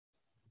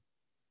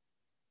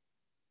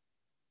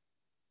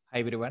Hi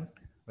everyone,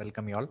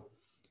 welcome you all.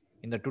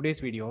 In the today's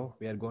video,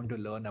 we are going to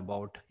learn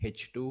about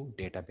H2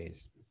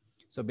 database.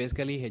 So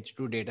basically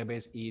H2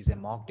 database is a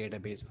mock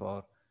database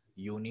for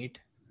unit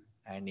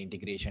and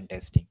integration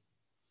testing.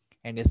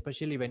 And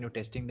especially when you're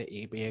testing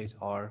the APIs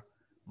or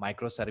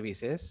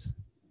microservices,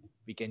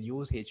 we can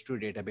use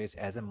H2 database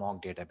as a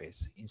mock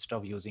database instead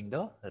of using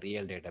the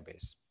real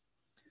database.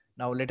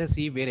 Now let us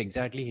see where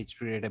exactly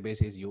H2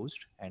 database is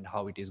used and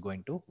how it is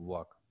going to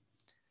work.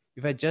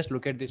 If I just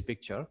look at this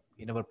picture,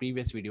 in our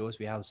previous videos,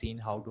 we have seen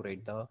how to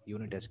write the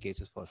unit test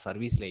cases for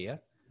service layer.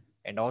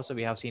 And also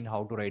we have seen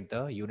how to write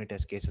the unit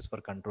test cases for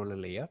controller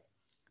layer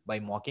by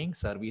mocking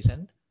service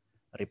and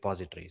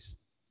repositories.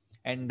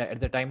 And at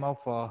the time of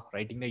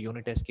writing the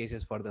unit test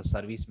cases for the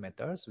service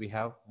methods, we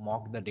have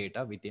mocked the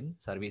data within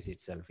service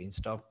itself.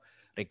 Instead of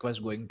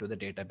request going to the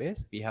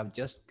database, we have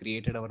just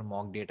created our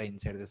mock data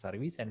inside the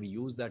service and we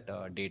use that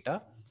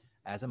data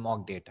as a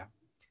mock data.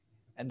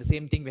 And the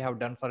same thing we have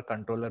done for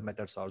controller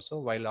methods also.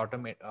 While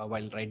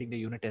writing the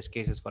unit test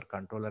cases for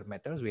controller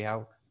methods, we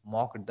have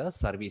mocked the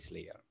service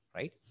layer,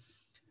 right?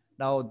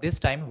 Now this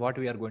time what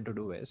we are going to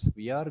do is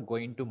we are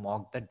going to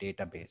mock the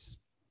database.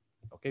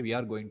 Okay, we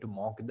are going to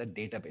mock the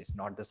database,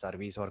 not the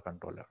service or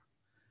controller.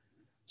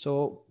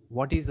 So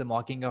what is the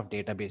mocking of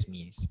database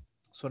means?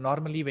 So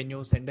normally when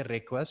you send a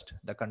request,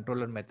 the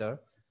controller method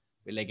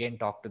will again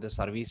talk to the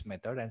service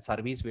method and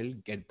service will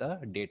get the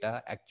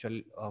data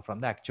from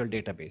the actual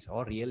database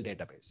or real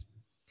database.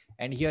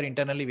 And here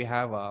internally we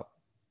have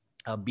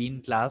a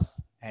bean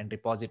class and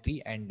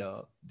repository, and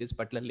this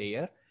particular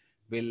layer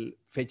will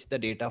fetch the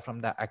data from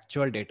the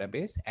actual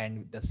database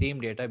and the same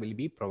data will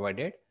be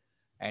provided.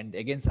 And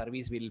again,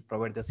 service will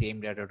provide the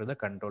same data to the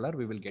controller.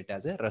 We will get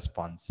as a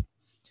response.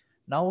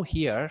 Now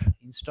here,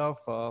 instead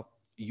of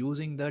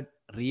using the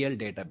real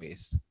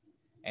database,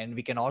 and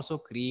we can also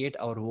create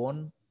our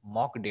own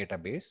mock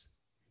database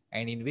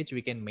and in which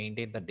we can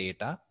maintain the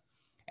data,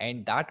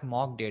 and that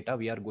mock data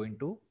we are going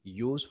to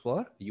use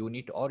for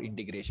unit or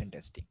integration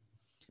testing,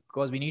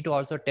 because we need to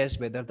also test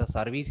whether the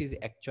service is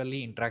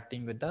actually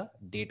interacting with the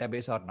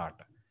database or not.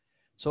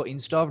 So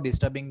instead of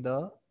disturbing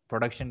the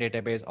production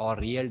database or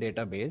real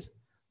database,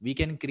 we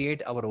can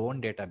create our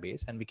own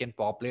database and we can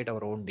populate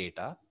our own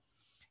data,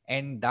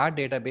 and that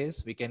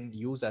database we can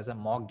use as a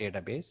mock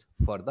database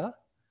for the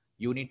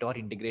unit or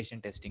integration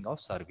testing of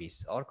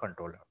service or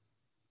controller.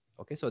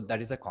 Okay, so that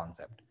is a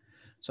concept.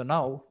 So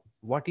now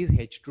what is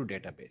H2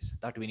 database?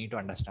 That we need to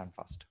understand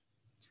first.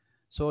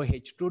 So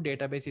H2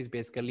 database is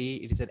basically,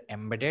 it is an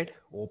embedded,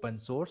 open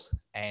source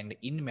and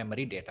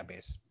in-memory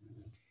database.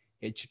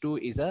 H2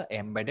 is a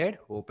embedded,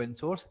 open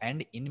source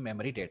and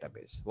in-memory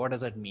database. What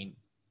does that mean?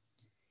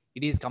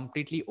 It is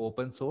completely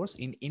open source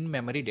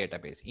in-memory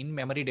database.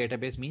 In-memory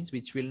database means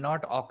which will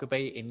not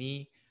occupy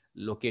any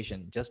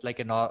location, just like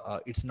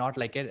it's not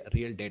like a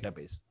real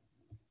database.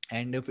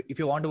 And if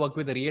you want to work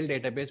with a real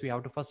database, we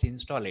have to first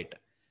install it,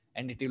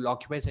 and it will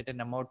occupy a certain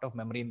amount of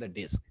memory in the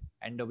disk.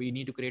 And we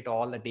need to create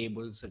all the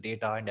tables,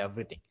 data, and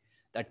everything.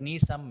 That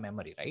needs some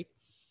memory, right?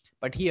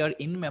 But here,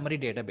 in-memory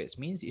database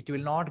means it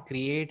will not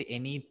create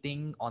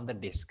anything on the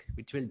disk,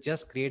 which will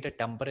just create a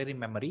temporary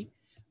memory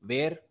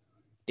where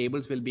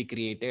tables will be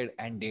created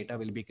and data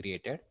will be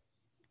created.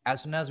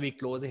 As soon as we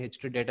close the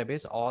H2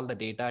 database, all the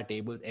data,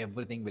 tables,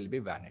 everything will be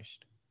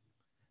vanished.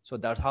 So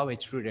that's how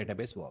H2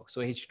 database works. So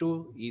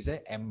H2 is an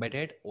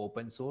embedded,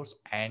 open source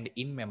and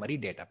in-memory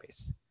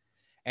database.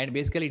 And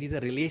basically it is a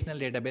relational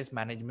database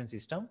management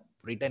system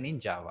written in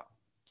Java.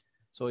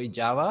 So in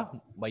Java,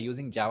 by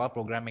using Java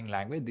programming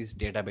language, this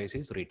database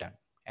is written.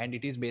 And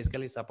it is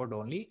basically support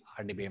only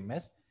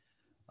RDBMS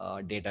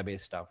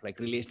database stuff, like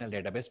relational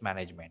database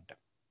management.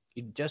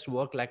 It just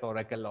works like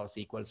Oracle or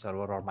SQL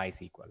Server or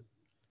MySQL.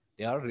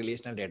 They are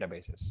relational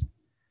databases.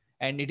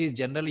 And it is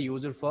generally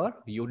used for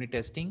unit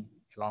testing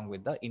along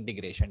with the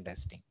integration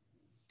testing.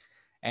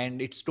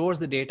 And it stores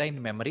the data in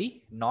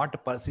memory,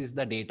 not persists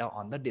the data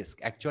on the disk.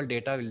 Actual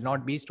data will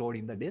not be stored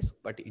in the disk,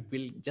 but it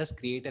will just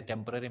create a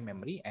temporary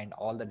memory and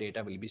all the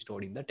data will be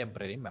stored in the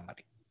temporary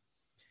memory.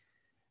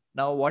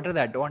 Now, what are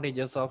the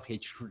advantages of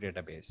H2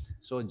 database?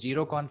 So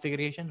zero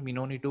configuration, we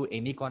don't need to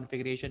any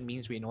configuration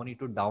means we don't need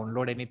to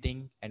download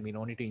anything and we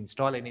don't need to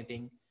install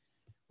anything.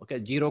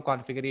 Okay, zero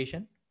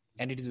configuration,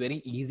 and it is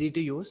very easy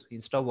to use.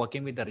 Instead of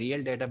working with the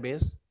real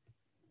database,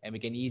 and we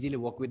can easily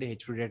work with the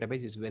H2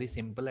 database. It's very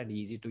simple and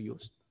easy to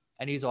use.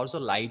 And it is also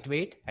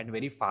lightweight and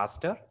very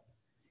faster.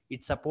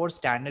 It supports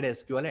standard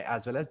SQL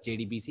as well as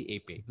JDBC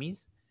API.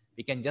 Means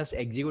we can just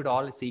execute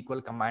all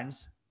SQL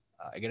commands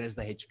against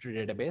the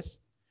H2 database.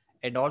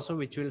 And also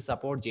which will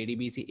support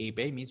JDBC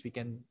API, means we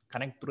can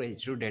connect through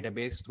H2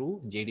 database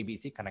through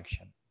JDBC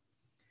connection.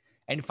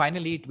 And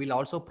finally, it will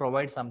also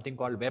provide something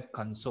called web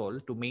console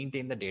to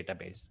maintain the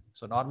database.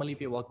 So normally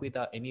if you work with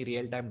any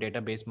real-time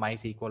database,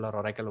 MySQL or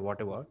Oracle or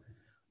whatever,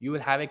 you will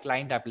have a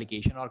client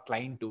application or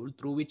client tool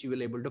through which you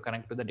will able to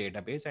connect to the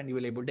database and you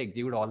will able to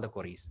execute all the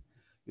queries.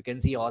 You can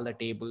see all the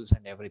tables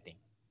and everything.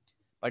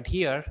 But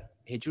here,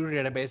 H2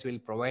 database will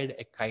provide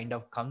a kind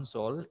of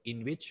console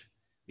in which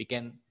we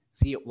can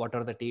see what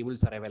are the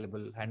tables are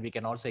available, and we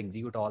can also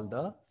execute all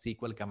the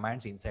SQL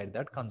commands inside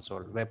that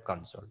console, web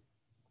console.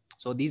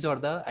 So these are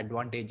the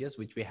advantages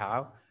which we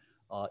have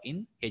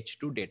in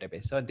H2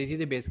 database. So this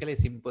is basically a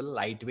simple,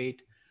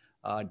 lightweight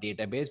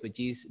database which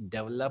is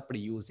developed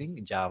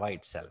using Java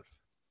itself.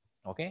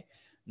 Okay.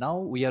 Now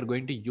we are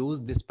going to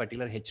use this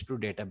particular H2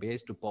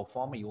 database to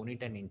perform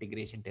unit and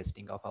integration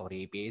testing of our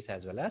APIs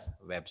as well as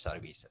web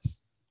services.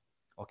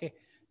 Okay.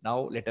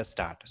 Now let us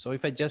start. So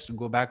if I just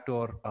go back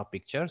to our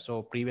picture,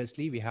 so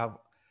previously we have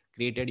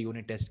created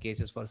unit test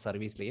cases for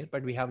service layer,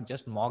 but we have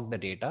just mocked the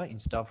data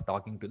instead of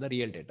talking to the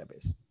real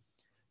database.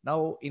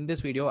 Now in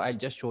this video, I'll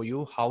just show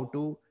you how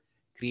to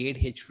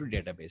create H2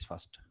 database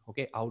first.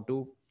 Okay, how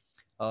to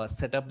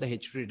set up the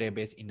H2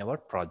 database in our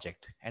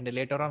project. And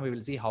later on, we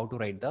will see how to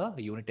write the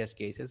unit test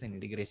cases and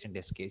integration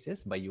test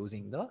cases by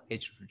using the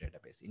H2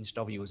 database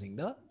instead of using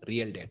the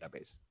real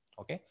database.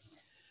 Okay.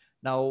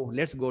 Now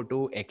let's go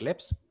to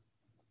Eclipse.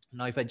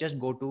 Now, if I just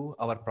go to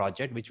our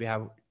project, which we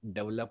have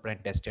developed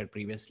and tested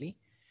previously,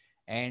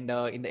 and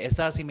in the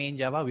SRC main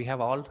Java, we have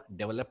all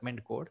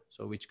development code.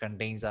 So which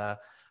contains a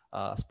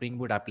Spring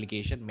Boot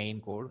application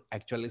main code.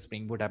 Actually,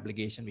 Spring Boot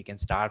application, we can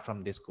start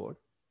from this code,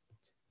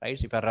 right?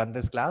 So if I run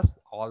this class,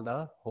 all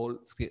the whole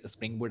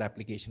Spring Boot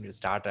application will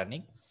start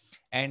running.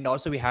 And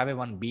also we have a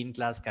one bean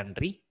class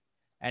country,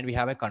 and we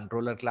have a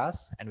controller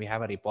class, and we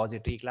have a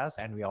repository class,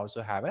 and we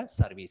also have a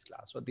service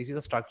class. So this is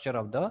the structure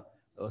of the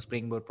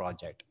Spring Boot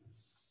project.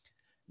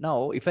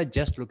 Now, if I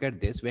just look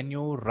at this, when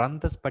you run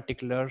this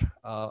particular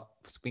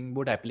Spring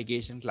Boot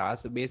application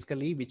class,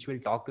 basically, which will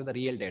talk to the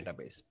real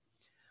database.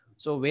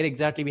 So where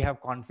exactly we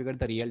have configured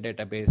the real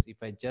database,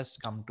 if I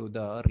just come to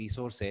the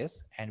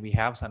resources, and we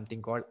have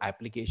something called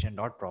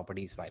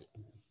application.properties file.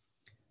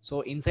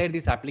 So inside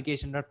this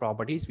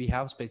application.properties, we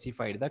have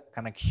specified the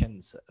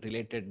connections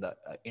related, the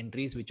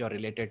entries which are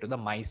related to the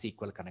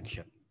MySQL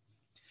connection,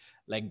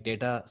 like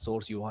data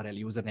source URL,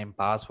 username,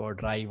 password,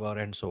 driver,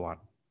 and so on.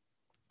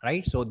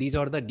 Right. So these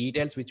are the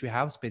details which we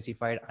have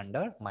specified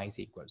under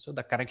MySQL. So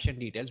the connection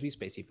details we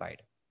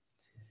specified.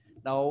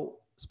 Now,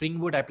 Spring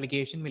Boot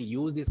application will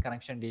use these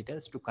connection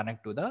details to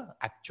connect to the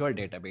actual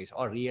database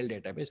or real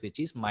database, which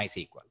is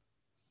MySQL.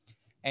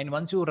 And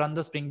once you run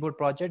the Spring Boot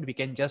project, we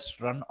can just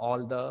run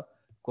all the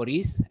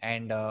queries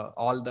and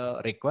all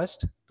the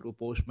requests through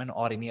Postman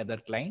or any other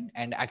client,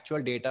 and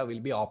actual data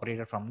will be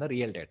operated from the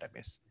real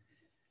database.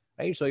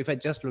 Right. So if I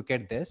just look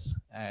at this,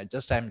 I'm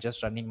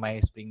just running my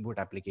Spring Boot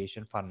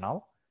application for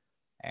now,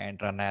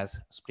 and run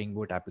as Spring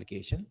Boot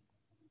application.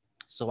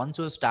 So once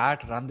you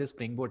run this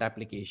Spring Boot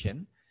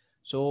application,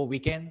 so we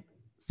can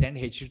send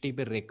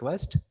HTTP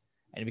request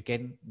and we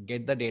can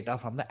get the data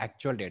from the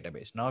actual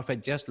database. Now, if I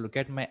just look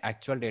at my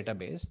actual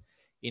database,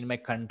 in my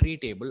country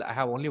table, I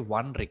have only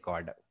one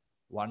record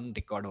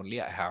only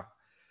I have.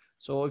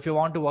 So if you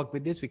want to work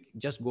with this, we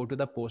just go to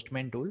the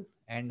Postman tool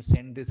and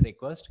send this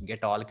request,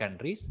 get all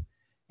countries.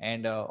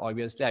 And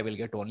obviously I will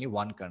get only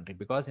one country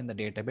because in the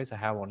database, I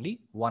have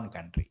only one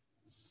country.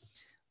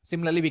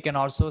 Similarly, we can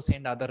also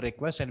send other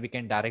requests and we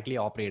can directly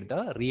operate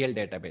the real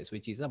database,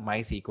 which is a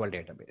MySQL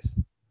database.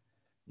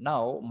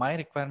 Now, my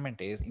requirement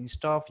is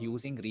instead of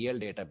using real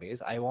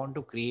database, I want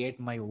to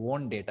create my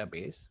own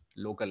database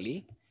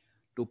locally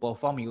to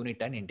perform unit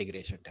and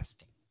integration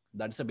testing.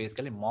 That's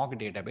basically mock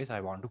database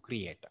I want to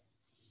create.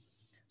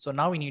 So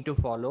now we need to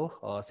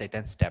follow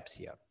certain steps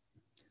here.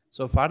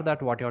 So for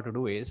that, what you have to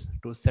do is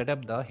to set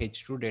up the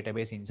H2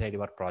 database inside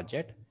your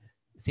project.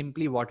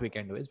 Simply what we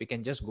can do is we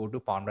can just go to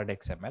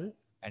pom.xml,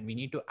 and we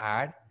need to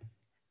add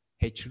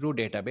H2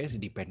 database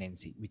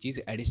dependency, which is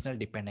additional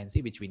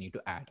dependency which we need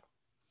to add.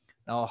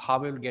 Now, how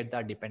we will get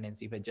that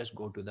dependency? If I just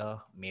go to the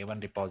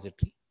Maven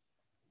repository,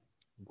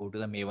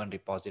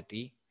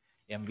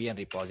 MVN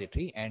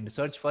repository, and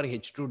search for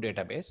H2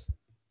 database,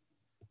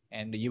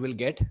 and you will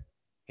get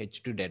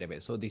H2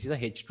 database. So this is a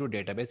H2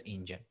 database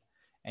engine,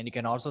 and you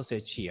can also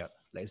search here.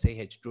 Let's say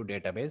H2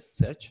 database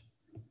search,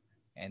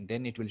 and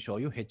then it will show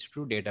you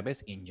H2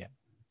 database engine.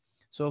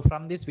 So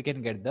from this, we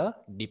can get the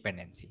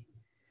dependency.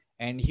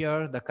 And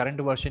here the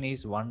current version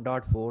is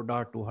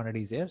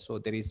 1.4.200 is there. So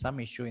there is some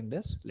issue in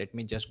this. Let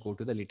me just go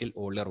to the little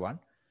older one,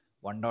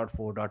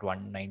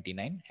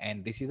 1.4.199.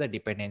 And this is a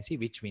dependency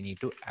which we need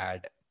to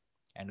add,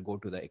 and go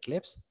to the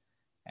Eclipse.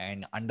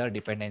 And under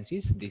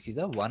dependencies, this is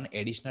a one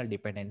additional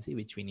dependency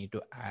which we need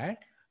to add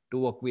to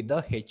work with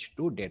the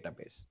H2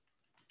 database.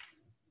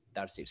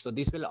 That's it. So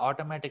this will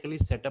automatically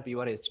set up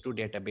your H2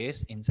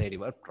 database inside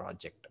your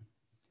project.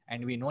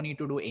 And we no need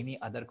to do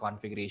any other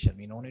configuration.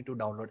 We no need to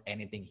download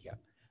anything here.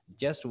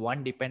 Just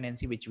one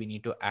dependency which we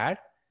need to add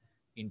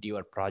into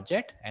your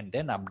project, and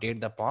then update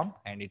the POM,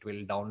 and it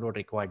will download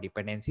required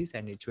dependencies,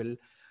 and it will,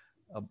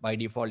 by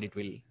default, it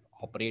will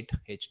operate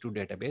H2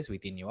 database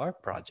within your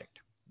project.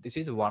 This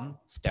is one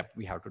step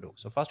we have to do.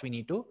 So first we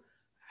need to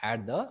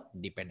add the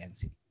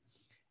dependency.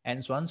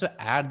 And so once you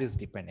add this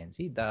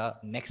dependency, the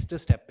next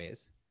step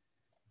is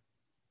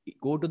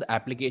go to the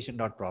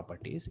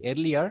application.properties.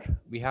 Earlier,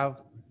 we have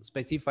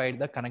specified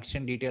the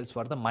connection details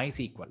for the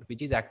MySQL,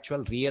 which is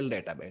actual real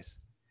database.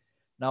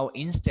 Now,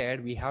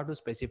 instead, we have to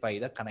specify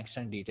the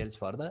connection details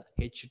for the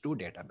H2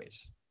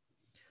 database.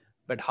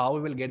 But how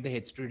we will get the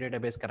H2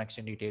 database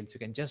connection details? You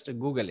can just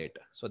Google it.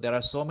 So there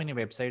are so many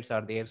websites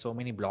are there, so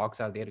many blogs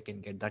are there, you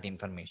can get that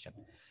information.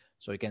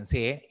 So you can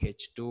say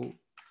H2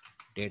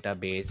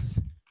 database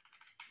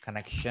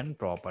connection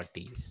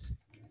properties.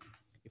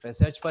 If I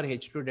search for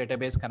H2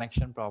 database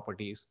connection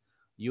properties,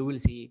 you will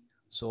see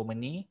so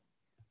many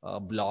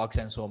blogs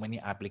and so many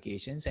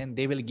applications, and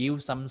they will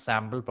give some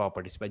sample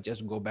properties. But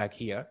just go back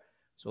here.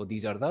 So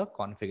these are the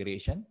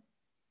configuration.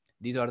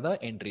 These are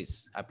the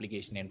entries,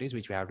 application entries,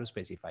 which we have to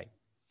specify.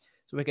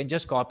 So we can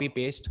just copy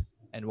paste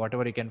and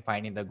whatever you can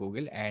find in the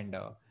Google, and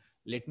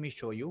let me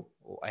show you.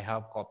 I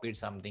have copied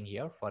something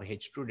here for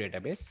H2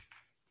 database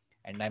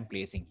and I'm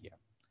placing here.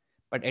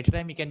 But at a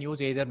time you can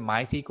use either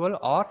MySQL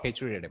or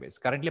H2 database.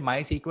 Currently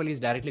MySQL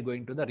is directly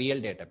going to the real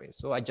database.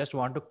 So I just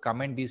want to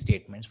comment these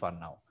statements for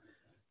now.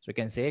 So you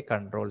can say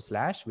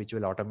 /, which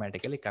will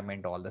automatically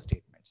comment all the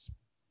statements.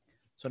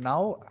 So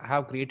now I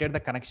have created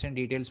the connection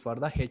details for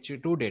the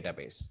H2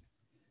 database.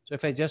 So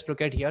if I just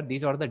look at here,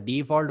 these are the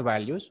default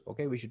values.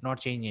 Okay, we should not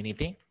change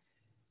anything.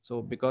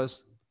 So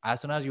because as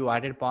soon as you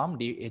added POM,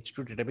 the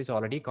H2 database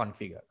already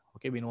configured.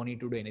 Okay, we no need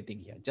to do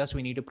anything here. Just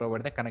we need to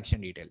provide the connection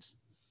details.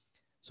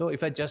 So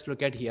if I just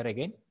look at here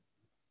again,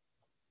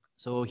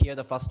 so here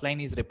the first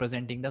line is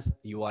representing the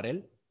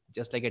URL,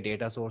 just like a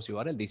data source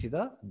URL. This is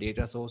the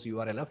data source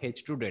URL of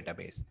H2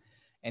 database.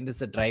 And this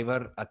is a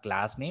driver, a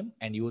class name,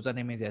 and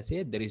username is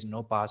SA. There is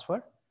no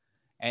password.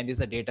 And this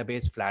is a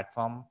database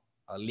platform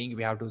link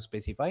we have to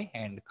specify,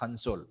 and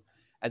console.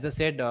 As I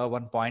said,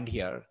 one point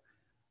here,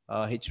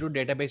 H2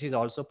 database is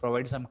also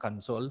provide some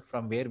console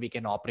from where we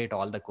can operate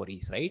all the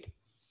queries, right?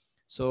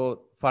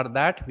 So for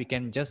that, we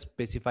can just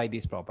specify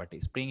these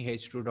properties. Spring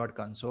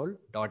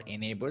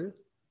h2.console.enable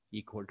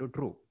equal to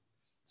true.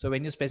 So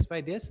when you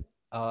specify this,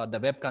 the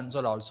web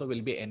console also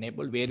will be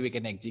enabled, where we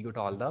can execute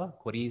all the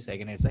queries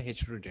against the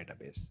H2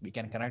 database. We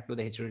can connect to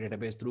the H2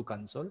 database through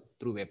console,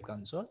 through web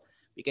console.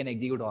 We can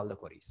execute all the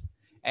queries.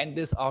 And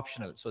this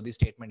optional. So this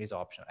statement is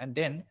optional. And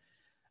then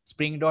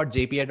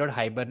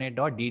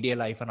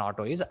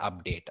spring.jpa.hibernate.ddl-auto is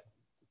update.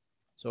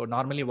 So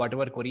normally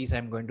whatever queries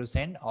I'm going to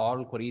send,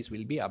 all queries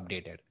will be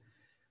updated.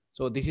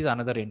 So this is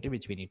another entry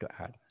which we need to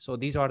add. So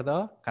these are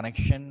the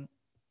connection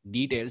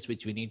details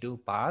which we need to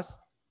pass,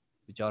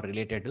 which are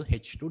related to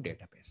H2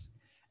 database.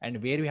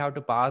 And where we have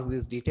to pass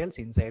these details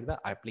inside the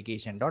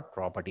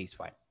application.properties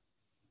file.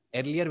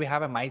 Earlier we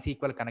have a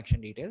MySQL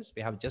connection details.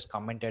 We have just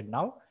commented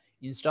now.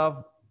 Instead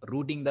of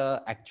routing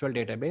the actual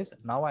database,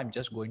 now I'm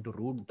just going to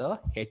route the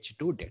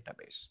H2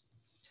 database.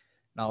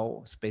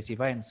 Now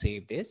specify and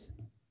save this.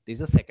 This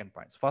is the second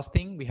point. First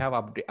thing, we have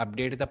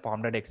updated the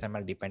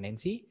pom.xml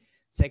dependency.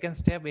 Second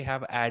step, we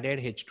have added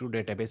H2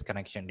 database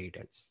connection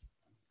details.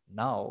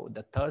 Now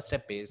the third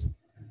step is,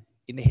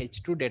 in the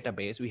H2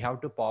 database, we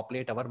have to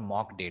populate our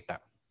mock data,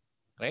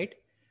 right?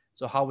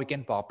 So how we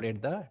can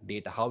populate the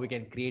data, how we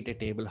can create a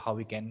table, how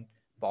we can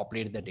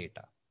populate the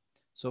data.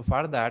 So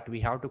for that, we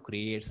have to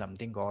create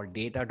something called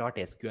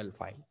data.sql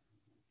file.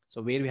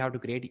 So where we have to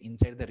create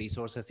inside the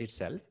resources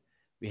itself,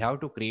 we have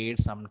to create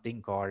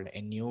something called a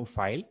new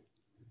file,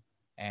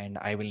 and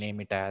I will name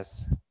it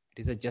as,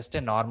 it is just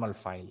a normal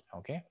file.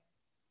 Okay.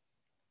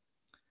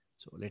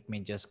 So let me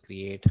just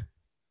create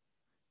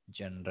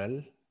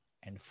general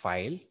and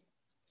file,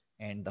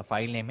 and the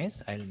file name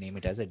is, I'll name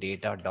it as a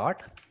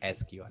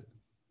data.sql.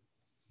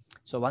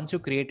 So once you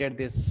created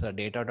this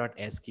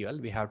data.sql,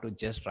 we have to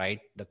just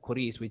write the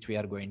queries which we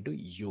are going to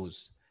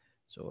use.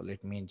 So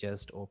let me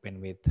just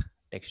open with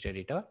text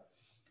editor.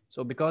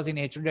 So because in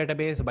H2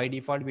 database, by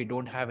default, we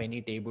don't have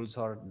any tables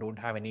or don't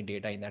have any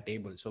data in the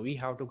table. So we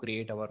have to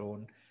create our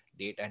own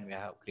data, and we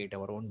have to create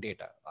our own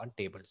data or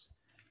tables.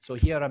 So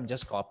here I'm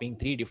just copying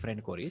 3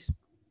 different queries.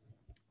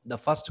 The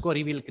first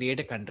query will create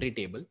a country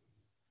table,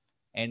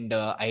 and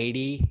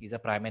ID is a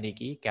primary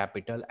key,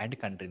 capital, and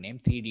country name.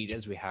 3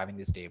 details we have in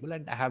this table,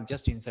 and I have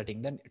just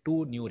inserting the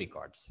 2 new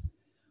records.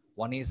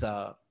 One is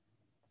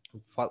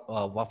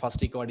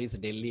first record is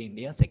Delhi,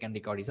 India. Second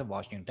record is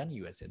Washington,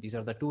 USA. These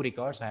are the 2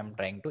 records I am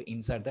trying to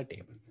insert the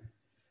table.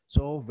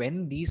 So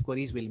when these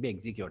queries will be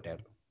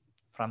executed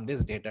from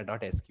this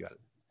data.sql,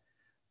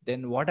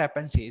 then what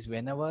happens is,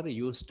 whenever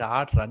you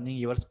start running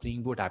your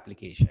Spring Boot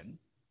application,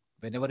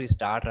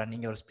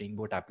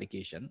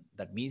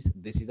 that means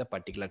this is a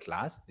particular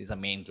class, this is a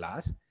main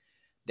class,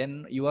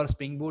 then your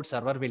Spring Boot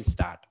server will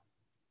start.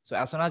 So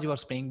as soon as your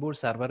Spring Boot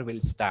server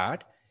will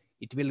start,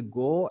 it will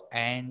go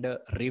and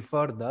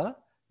refer the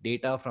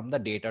data from the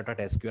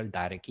data.sql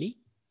directly.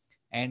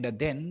 And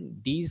then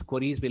these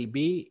queries will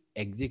be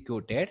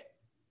executed.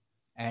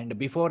 And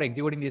before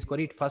executing this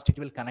query, first it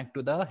will connect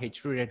to the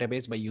H2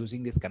 database by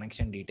using this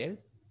connection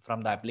details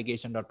from the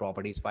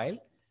application.properties file.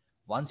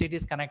 Once it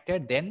is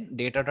connected, then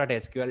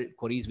data.sql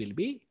queries will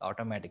be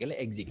automatically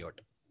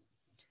executed,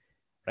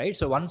 right?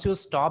 So once you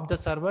stop the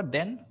server,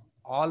 then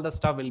all the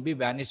stuff will be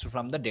vanished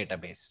from the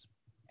database.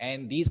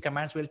 And these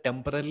commands will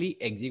temporarily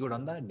execute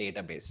on the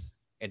database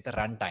at the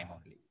runtime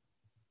only.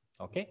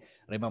 Okay,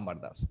 remember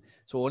this.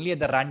 So only at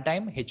the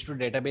runtime, H2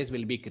 database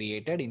will be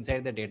created.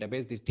 Inside the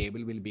database, this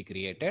table will be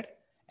created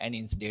and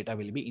its data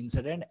will be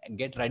inserted and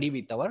get ready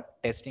with our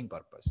testing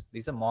purpose.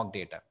 This is a mock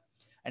data.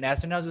 And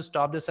as soon as you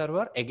stop the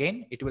server,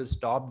 again, it will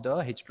stop the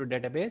H2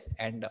 database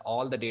and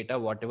all the data,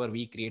 whatever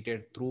we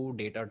created through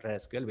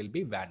data.SQL will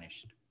be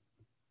vanished.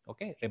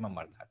 Okay,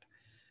 remember that.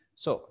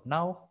 So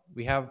now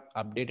we have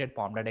updated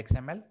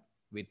pom.xml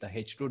with the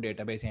H2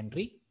 database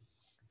entry.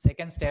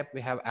 Second step,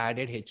 we have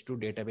added H2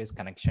 database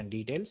connection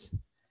details.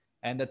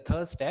 And the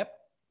third step,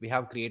 we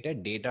have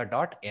created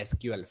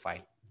data.SQL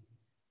file,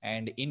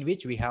 and in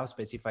which we have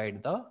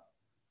specified the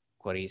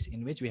queries,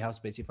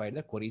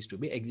 to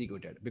be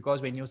executed.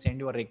 Because when you send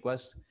your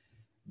request,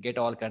 get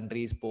all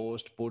countries,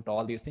 post, put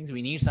all these things,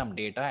 we need some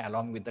data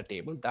along with the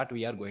table that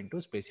we are going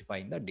to specify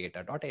in the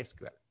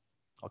data.SQL.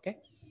 Okay.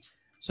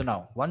 So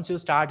now once you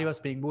start your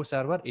Spring Boot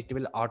server, it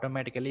will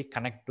automatically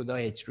connect to the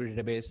H2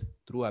 database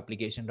through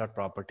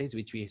application.properties,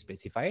 which we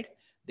specified,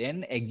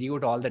 then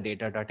execute all the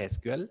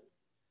data.SQL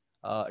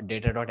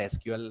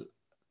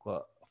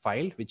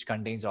file, which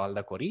contains all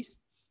the queries.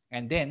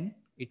 And then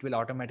it will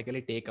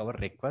automatically take our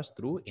request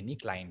through any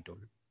client tool.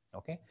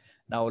 Okay.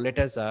 Now let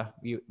us,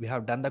 we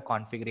have done the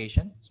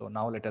configuration. So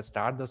now let us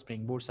start the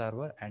Spring Boot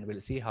server and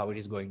we'll see how it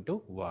is going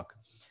to work.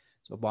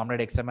 So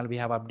pom.xml we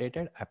have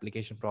updated,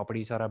 application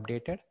properties are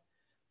updated.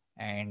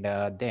 And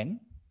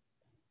then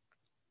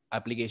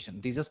application,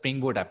 this is a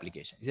Spring Boot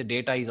application. The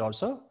data is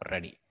also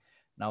ready.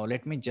 Now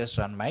let me just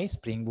run my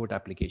Spring Boot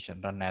application,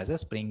 run as a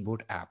Spring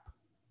Boot app.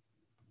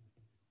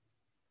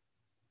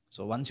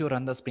 So once you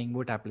run the Spring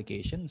Boot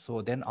application,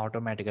 so then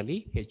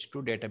automatically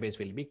H2 database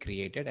will be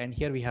created. And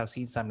here we have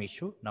seen some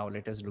issue. Now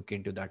let us look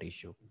into that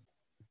issue.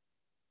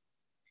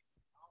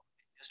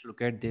 Just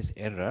look at this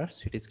error.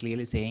 It is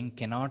clearly saying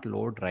cannot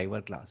load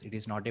driver class. It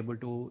is not able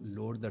to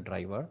load the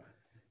driver.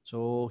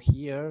 So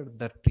here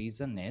the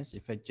reason is,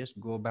 if I just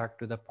go back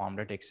to the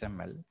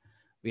pom.xml,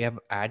 we have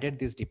added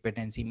this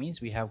dependency,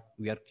 means we are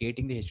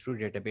creating the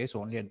H2 database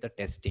only at the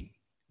testing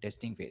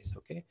phase.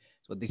 Okay.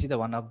 So this is the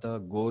one of the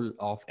goal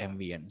of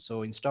MVN.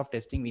 So instead of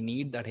testing, we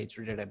need that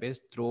H2 database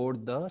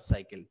throughout the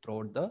cycle,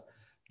 throughout the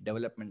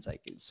development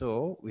cycle.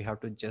 So we have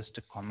to just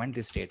comment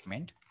this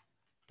statement,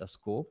 the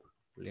scope,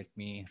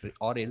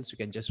 or else you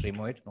can just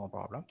remove it, no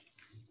problem.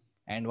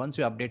 And once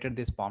you updated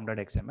this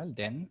pom.xml,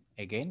 then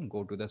again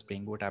go to the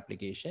Spring Boot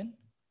application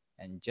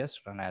and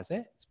just run as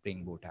a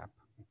Spring Boot app.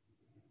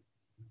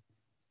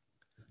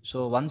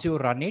 So once you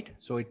run it,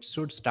 so it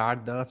should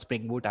start the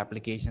Spring Boot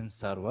application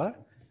server.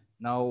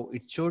 Now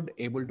it should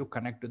able to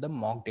connect to the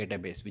mock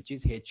database, which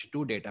is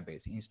H2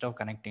 database, instead of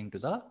connecting to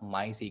the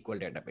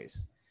MySQL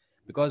database.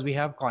 Because we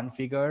have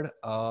configured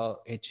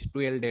H2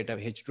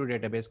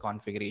 database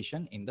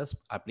configuration in the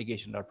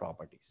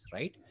application.properties,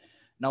 right?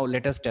 Now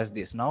let us test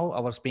this. Now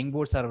our Spring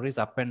Boot server is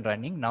up and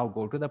running. Now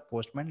go to the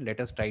Postman.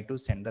 Let us try to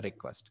send the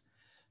request.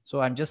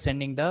 So I'm just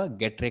sending the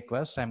get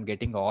request. I'm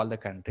getting all the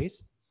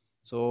countries.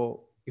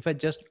 So if I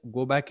just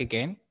go back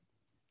again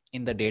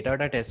in the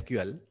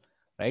data.SQL,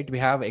 right, we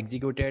have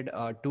executed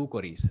 2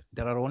 queries.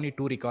 There are only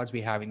 2 records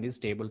we have in this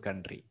table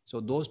country. So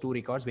those 2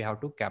 records we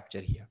have to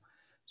capture here.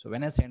 So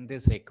when I send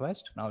this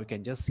request, now you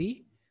can just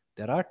see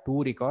there are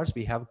 2 records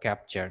we have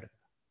captured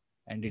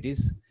and it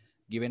is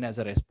given as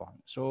a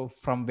response. So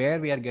from where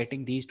we are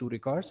getting these 2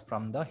 records?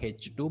 From the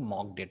H2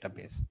 mock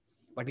database.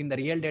 But in the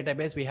real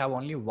database, we have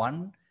only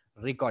 1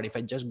 record. If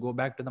I just go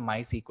back to the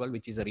MySQL,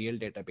 which is a real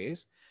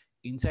database,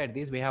 inside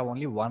this, we have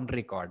only 1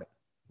 record,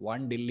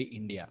 1 Delhi,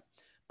 India.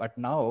 But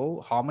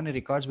now how many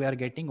records we are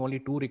getting? Only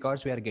 2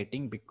 records we are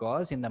getting,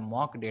 because in the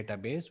mock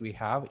database, we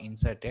have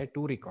inserted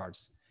 2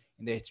 records.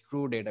 In the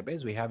H2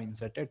 database, we have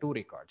inserted 2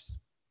 records.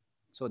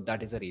 So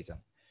that is the reason.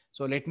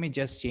 So let me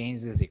just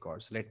change these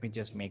records. Let me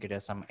just make it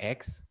as some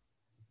X,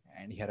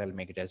 and here I'll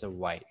make it as a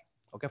Y.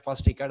 Okay,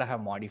 first record I have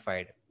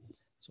modified.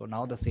 So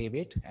now the save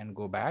it and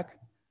go back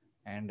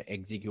and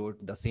execute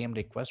the same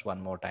request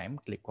one more time.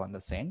 Click on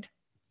the send.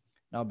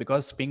 Now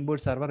because Spring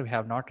Boot server we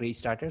have not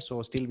restarted,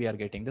 so still we are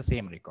getting the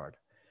same record.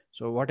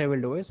 So what I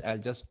will do is I'll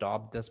just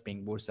stop the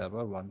Spring Boot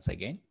server once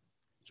again.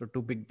 So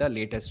to pick the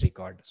latest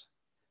records,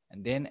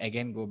 and then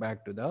again go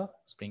back to the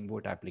Spring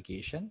Boot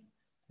application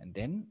and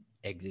then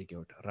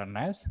execute, run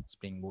as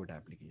Spring Boot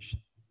application.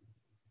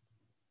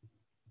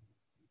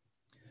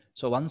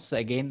 So once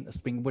again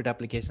Spring Boot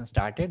application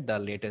started, the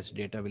latest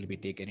data will be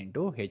taken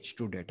into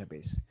H2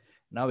 database.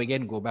 Now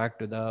again go back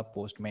to the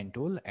Postman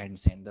tool and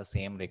send the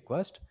same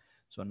request.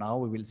 So now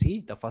we will see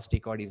the first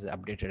record is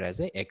updated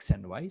as a X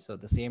and Y. So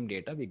the same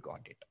data we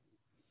got it.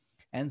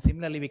 And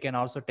similarly, we can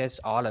also test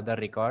all other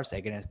records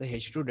against the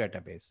H2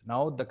 database.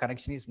 Now the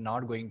connection is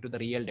not going to the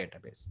real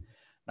database.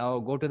 Now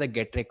go to the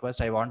get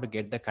request. I want to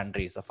get the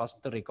countries. The first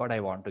record I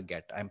want to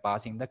get, I'm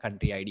passing the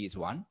country ID is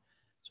 1.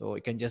 So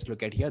you can just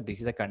look at here. This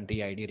is the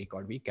country ID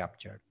record we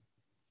captured,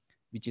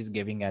 which is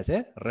giving as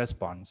a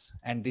response.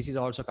 And this is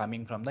also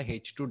coming from the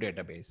H2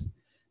 database.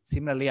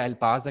 Similarly, I'll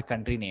pass the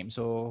country name.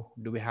 So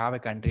do we have a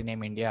country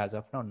name India as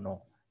of now?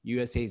 No.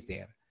 USA is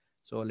there.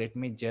 So let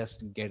me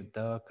just get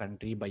the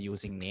country by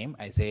using name.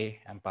 I say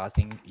I'm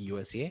passing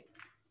USA,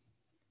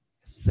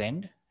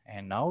 send,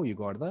 and now you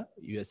got the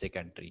USA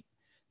country.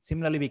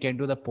 Similarly, we can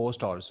do the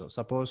post also.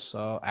 Suppose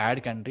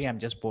add country, I'm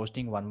just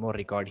posting one more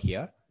record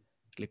here.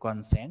 Click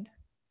on send.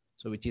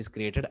 So which is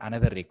created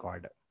another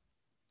record.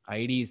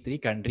 ID is 3,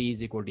 country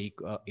is equal to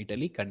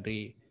Italy,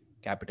 country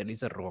capital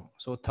is Rome.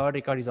 So third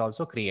record is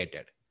also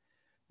created.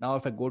 Now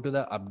if I go to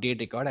the update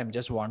record, I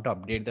just want to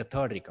update the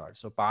third record.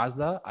 So pass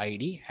the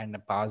ID and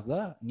pass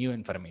the new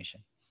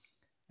information.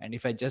 And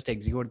if I just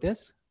execute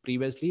this,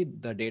 previously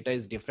the data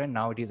is different,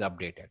 now it is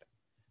updated.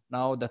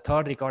 Now the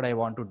third record I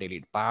want to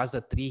delete, pass the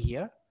 3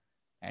 here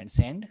and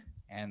send,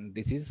 and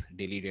this is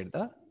deleted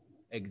the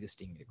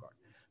existing record.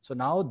 So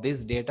now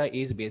this data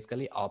is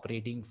basically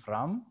operating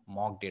from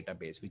mock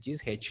database, which is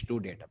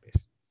H2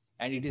 database.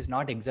 And it is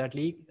not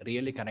exactly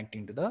really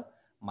connecting to the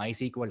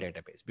MySQL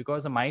database,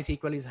 because the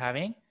MySQL is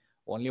having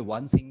only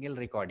one single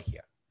record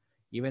here.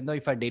 Even though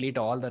if I delete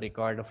all the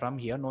record from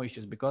here, no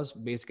issues, because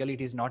basically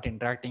it is not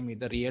interacting with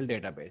the real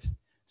database.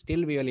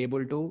 Still we are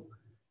able to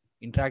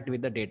interact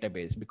with the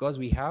database because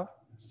we have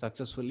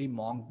successfully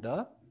mocked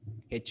the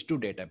H2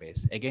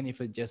 database. Again, if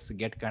you just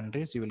get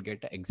countries, you will get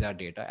the exact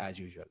data as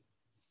usual.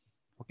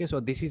 Okay, so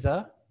this is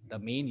the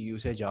main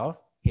usage of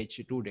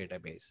H2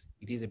 database.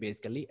 It is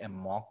basically a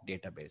mock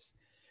database.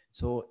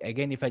 So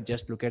again, if I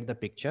just look at the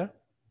picture,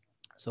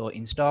 so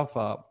instead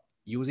of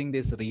using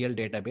this real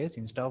database,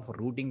 instead of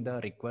routing the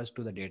request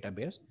to the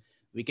database,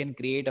 we can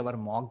create our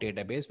mock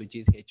database, which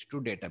is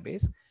H2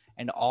 database,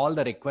 and all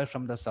the requests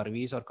from the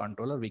service or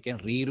controller, we can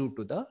reroute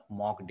to the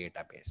mock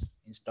database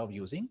instead of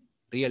using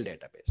real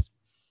database.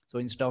 So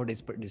instead of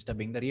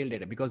disturbing the real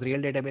data, because real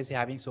database is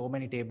having so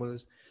many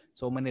tables,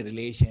 so many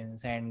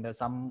relations, and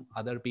some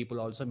other people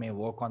also may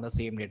work on the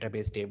same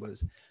database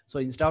tables. So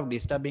instead of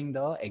disturbing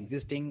the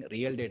existing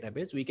real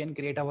database, we can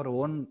create our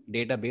own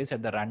database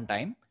at the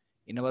runtime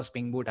in our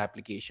Spring Boot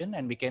application,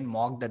 and we can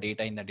mock the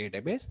data in the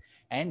database,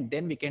 and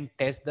then we can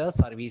test the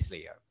service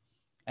layer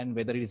and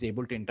whether it is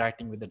able to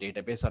interacting with the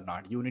database or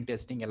not. Unit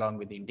testing along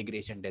with the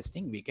integration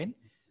testing, we can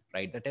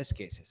write the test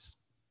cases.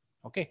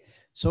 Okay,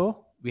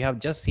 so we have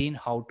just seen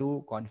how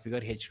to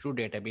configure H2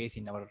 database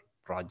in our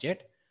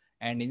project,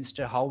 and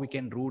instead how we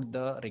can route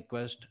the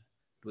request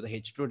to the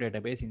H2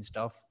 database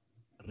instead of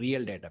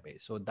real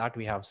database. So that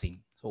we have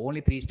seen. So only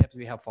 3 steps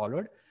we have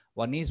followed.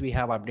 One is we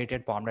have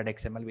updated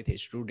pom.xml with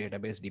H2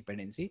 database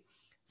dependency.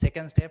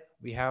 Second step,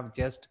 we have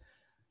just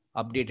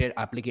updated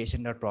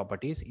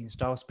application.properties.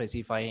 Instead of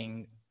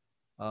specifying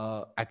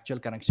actual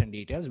connection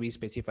details, we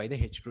specify the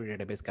H2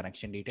 database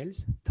connection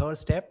details. Third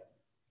step,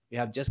 we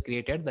have just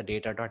created the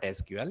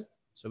data.sql,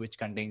 so which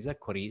contains the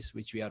queries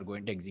which we are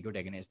going to execute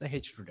against the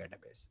H2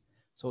 database.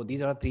 So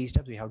these are 3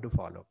 steps we have to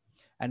follow.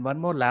 And one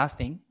more last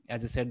thing,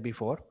 as I said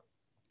before,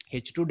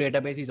 H2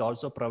 database is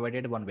also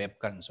provided one web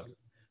console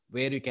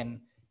where you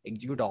can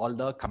execute all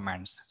the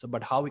commands. So,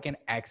 but how we can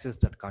access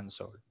that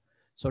console?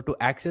 So to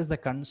access the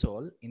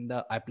console in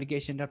the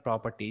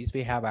application.properties,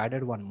 we have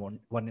added one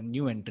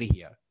new entry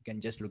here. You can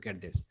just look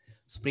at this.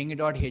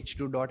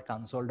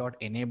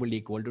 Spring.h2.console.enable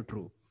equal to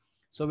true.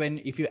 So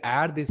if you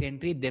add this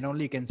entry, then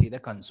only you can see the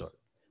console.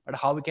 But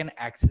how we can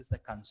access the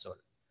console?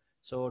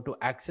 So to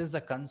access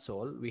the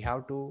console, we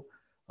have to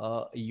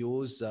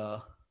use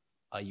a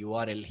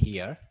URL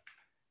here.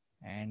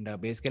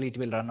 And basically it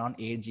will run on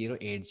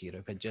 8080.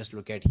 If I just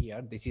look at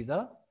here, this is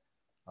a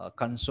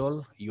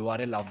console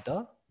URL of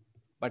the,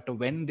 but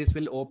when this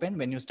will open,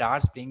 when you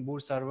start Spring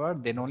Boot server,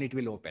 then only it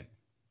will open.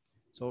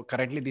 So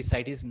currently this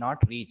site is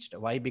not reached.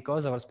 Why?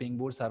 Because our Spring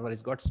Boot server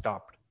is got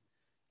stopped.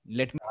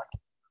 Let me start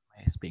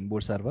my Spring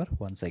Boot server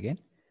once again.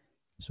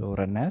 So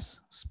run as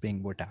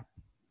Spring Boot app.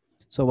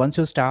 So once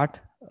you start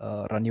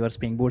run your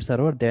Spring Boot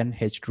server, then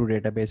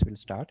H2 database will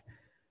start.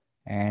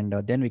 And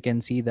then we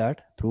can see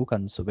that through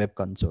console, web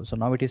console. So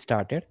now it is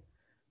started.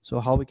 So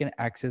how we can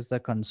access the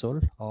console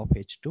of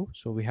H2?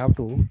 So we have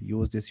to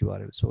use this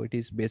URL. So it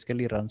is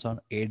basically runs on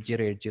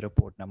 8080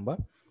 port number.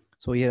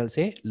 So here I'll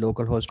say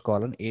localhost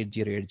colon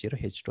 8080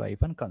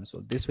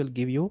 H2-console. This will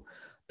give you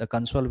the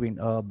console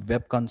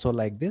web console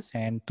like this,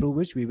 and through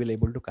which we will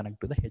able to connect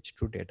to the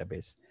H2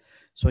 database.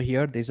 So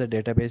here there's a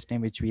database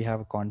name which we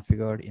have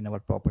configured in our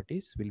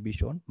properties will be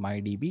shown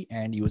mydb,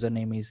 and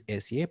username is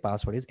SEA,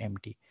 password is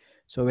empty.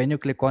 So when you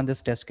click on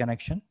this test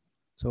connection,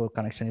 so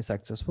connection is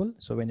successful.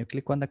 So when you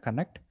click on the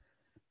connect,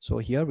 so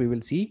here we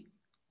will see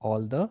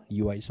all the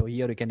UI. So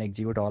here you can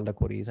execute all the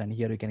queries, and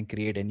here you can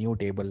create a new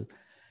table,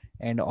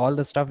 and all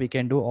the stuff we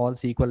can do, all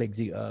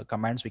SQL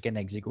commands we can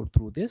execute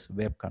through this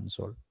web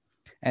console.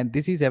 And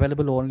this is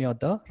available only at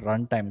the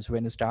runtime. So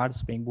when you start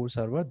Spring Boot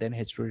server, then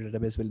H2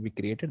 database will be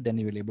created, then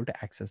you will be able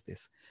to access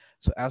this.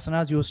 So as soon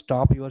as you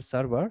stop your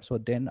server, so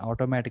then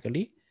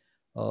automatically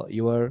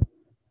your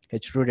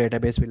H2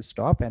 database will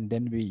stop, and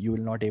then you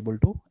will not able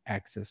to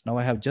access. Now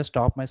I have just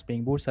stopped my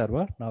Spring Boot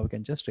server. Now we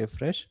can just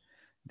refresh,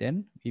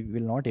 then we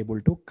will not able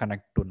to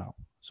connect to now.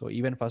 So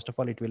even first of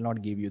all, it will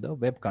not give you the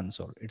web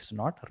console. It's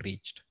not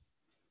reached.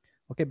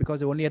 Okay,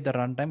 because only at the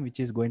runtime which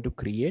is going to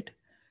create,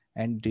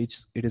 and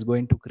it is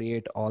going to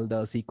create all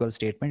the SQL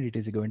statement. It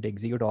is going to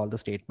execute all the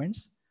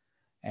statements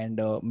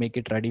and make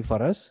it ready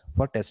for us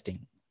for testing.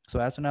 So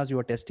as soon as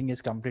your testing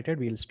is completed,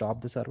 we'll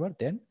stop the server.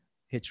 Then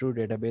H2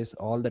 database,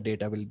 all the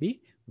data will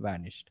be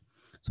vanished.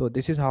 So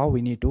this is how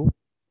we need to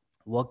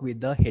work with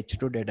the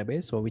H2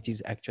 database. So which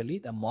is actually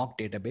the mock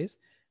database,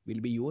 will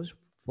be used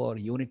for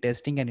unit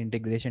testing and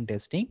integration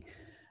testing.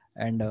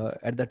 And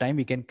at the time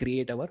we can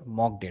create our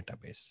mock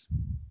database.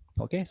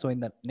 Okay, so in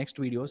the next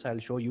videos, I'll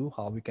show you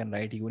how we can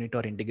write unit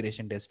or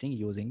integration testing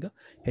using a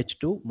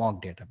H2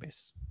 mock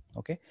database.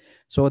 Okay,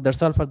 so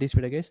that's all for this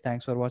video, guys.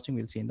 Thanks for watching.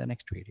 We'll see you in the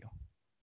next video.